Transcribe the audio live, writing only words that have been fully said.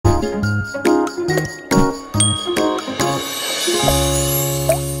In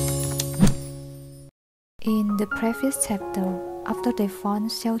the previous chapter, after they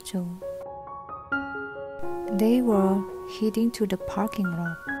found Xiaozhou, they were heading to the parking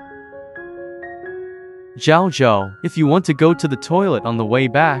lot. Zhao Zhou, if you want to go to the toilet on the way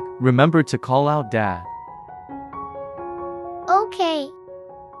back, remember to call out Dad. Okay.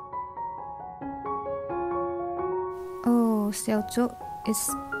 Oh, Xiaozhou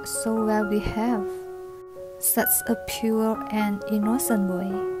is so well behaved. Such a pure and innocent boy.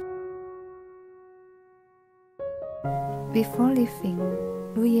 Before leaving,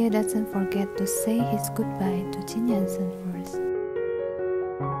 Ruye doesn't forget to say his goodbye to Jin Yanshen first.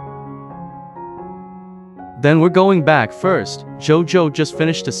 Then we're going back first. Jojo just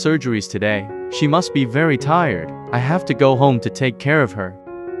finished the surgeries today. She must be very tired. I have to go home to take care of her.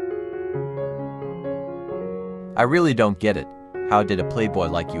 I really don't get it. How did a playboy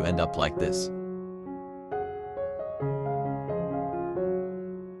like you end up like this?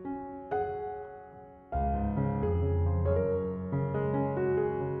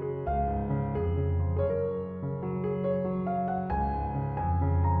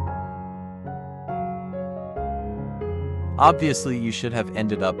 Obviously, you should have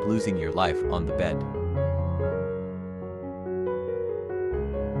ended up losing your life on the bed.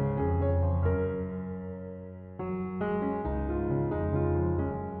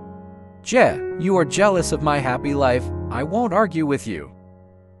 Jie, you are jealous of my happy life. I won't argue with you.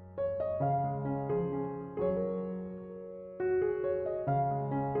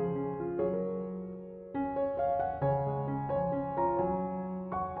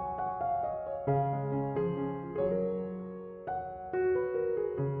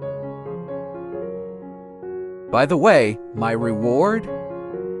 By the way, my reward?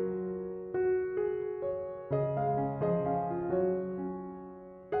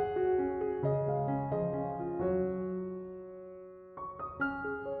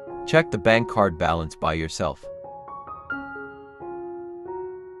 Check the bank card balance by yourself.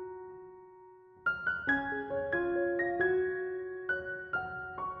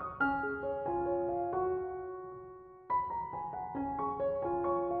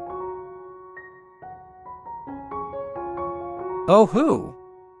 Oh, who?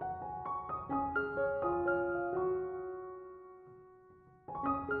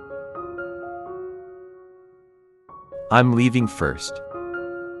 I'm leaving first.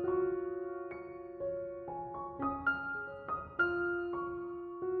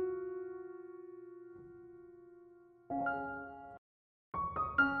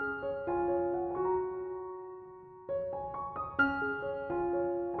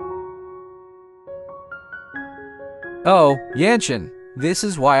 Oh, Yanshen, this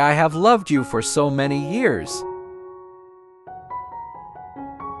is why I have loved you for so many years.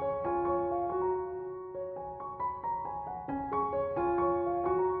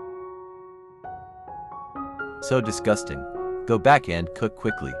 So disgusting. Go back and cook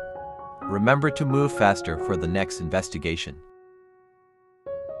quickly. Remember to move faster for the next investigation.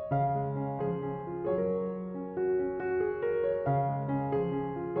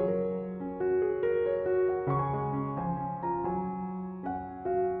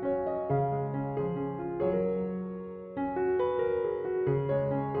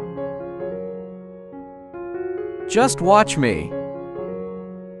 Just watch me.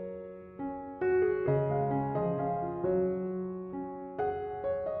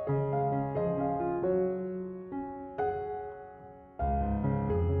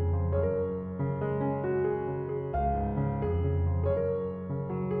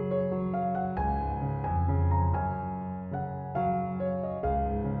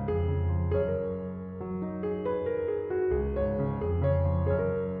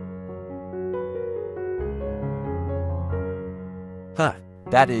 Huh,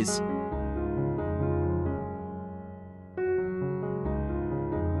 that is...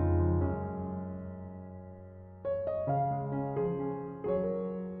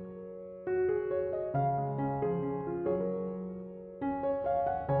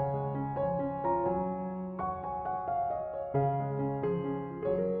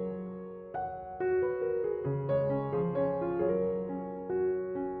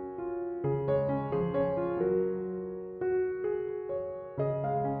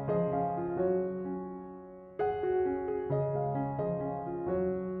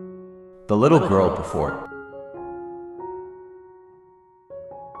 the little girl before.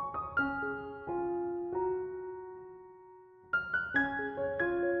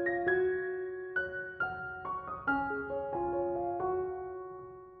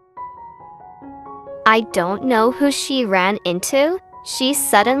 I don't know who she ran into, She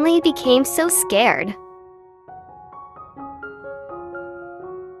suddenly became so scared.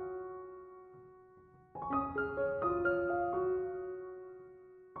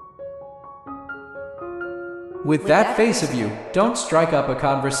 With that face of you, don't strike up a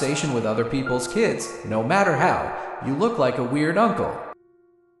conversation with other people's kids, no matter how. You look like a weird uncle.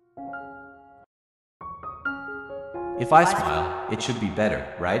 If I smile, it should be better,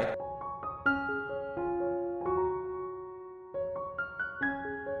 right?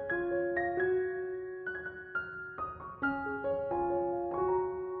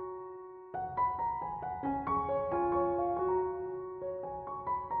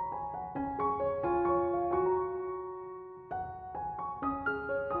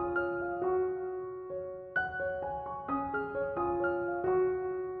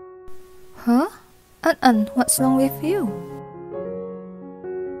 Huh? What's wrong with you?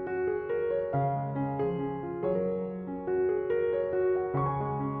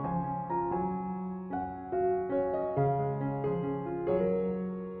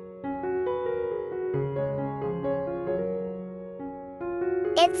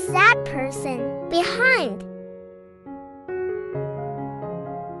 It's that person behind.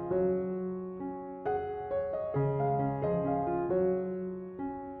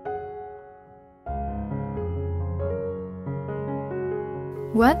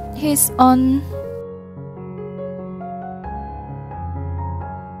 What? He's on...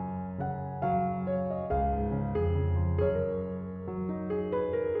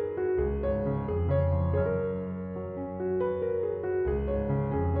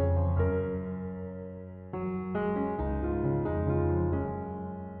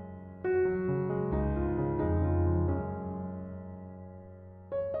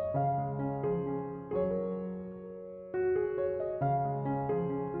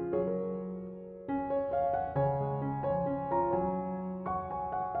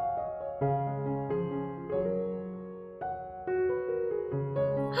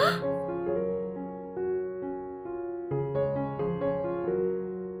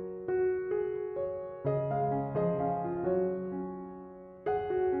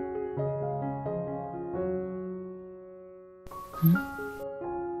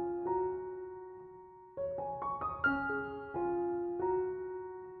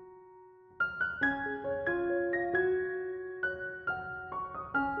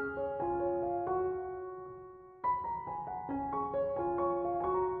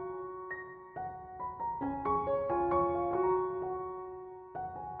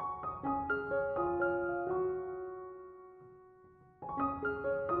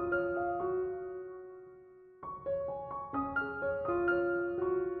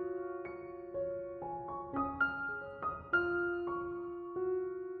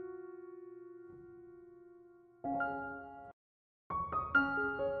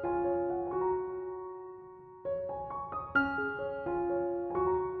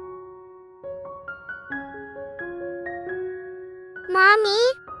 Mommy?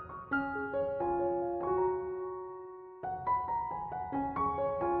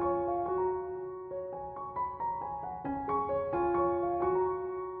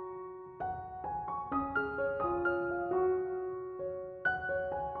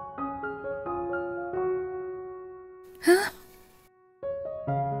 Huh?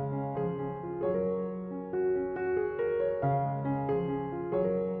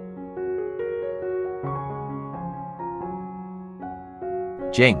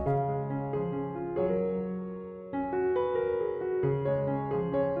 Jing.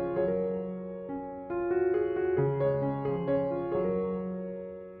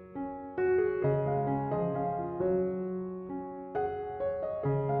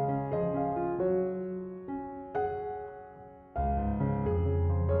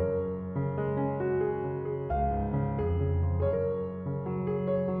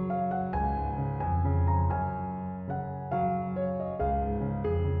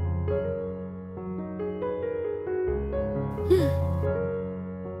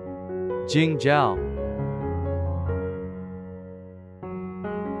 Jing Qiao.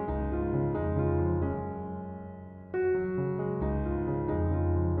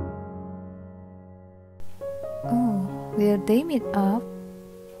 Oh, will they meet up?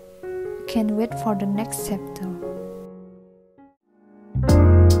 Can't wait for the next chapter.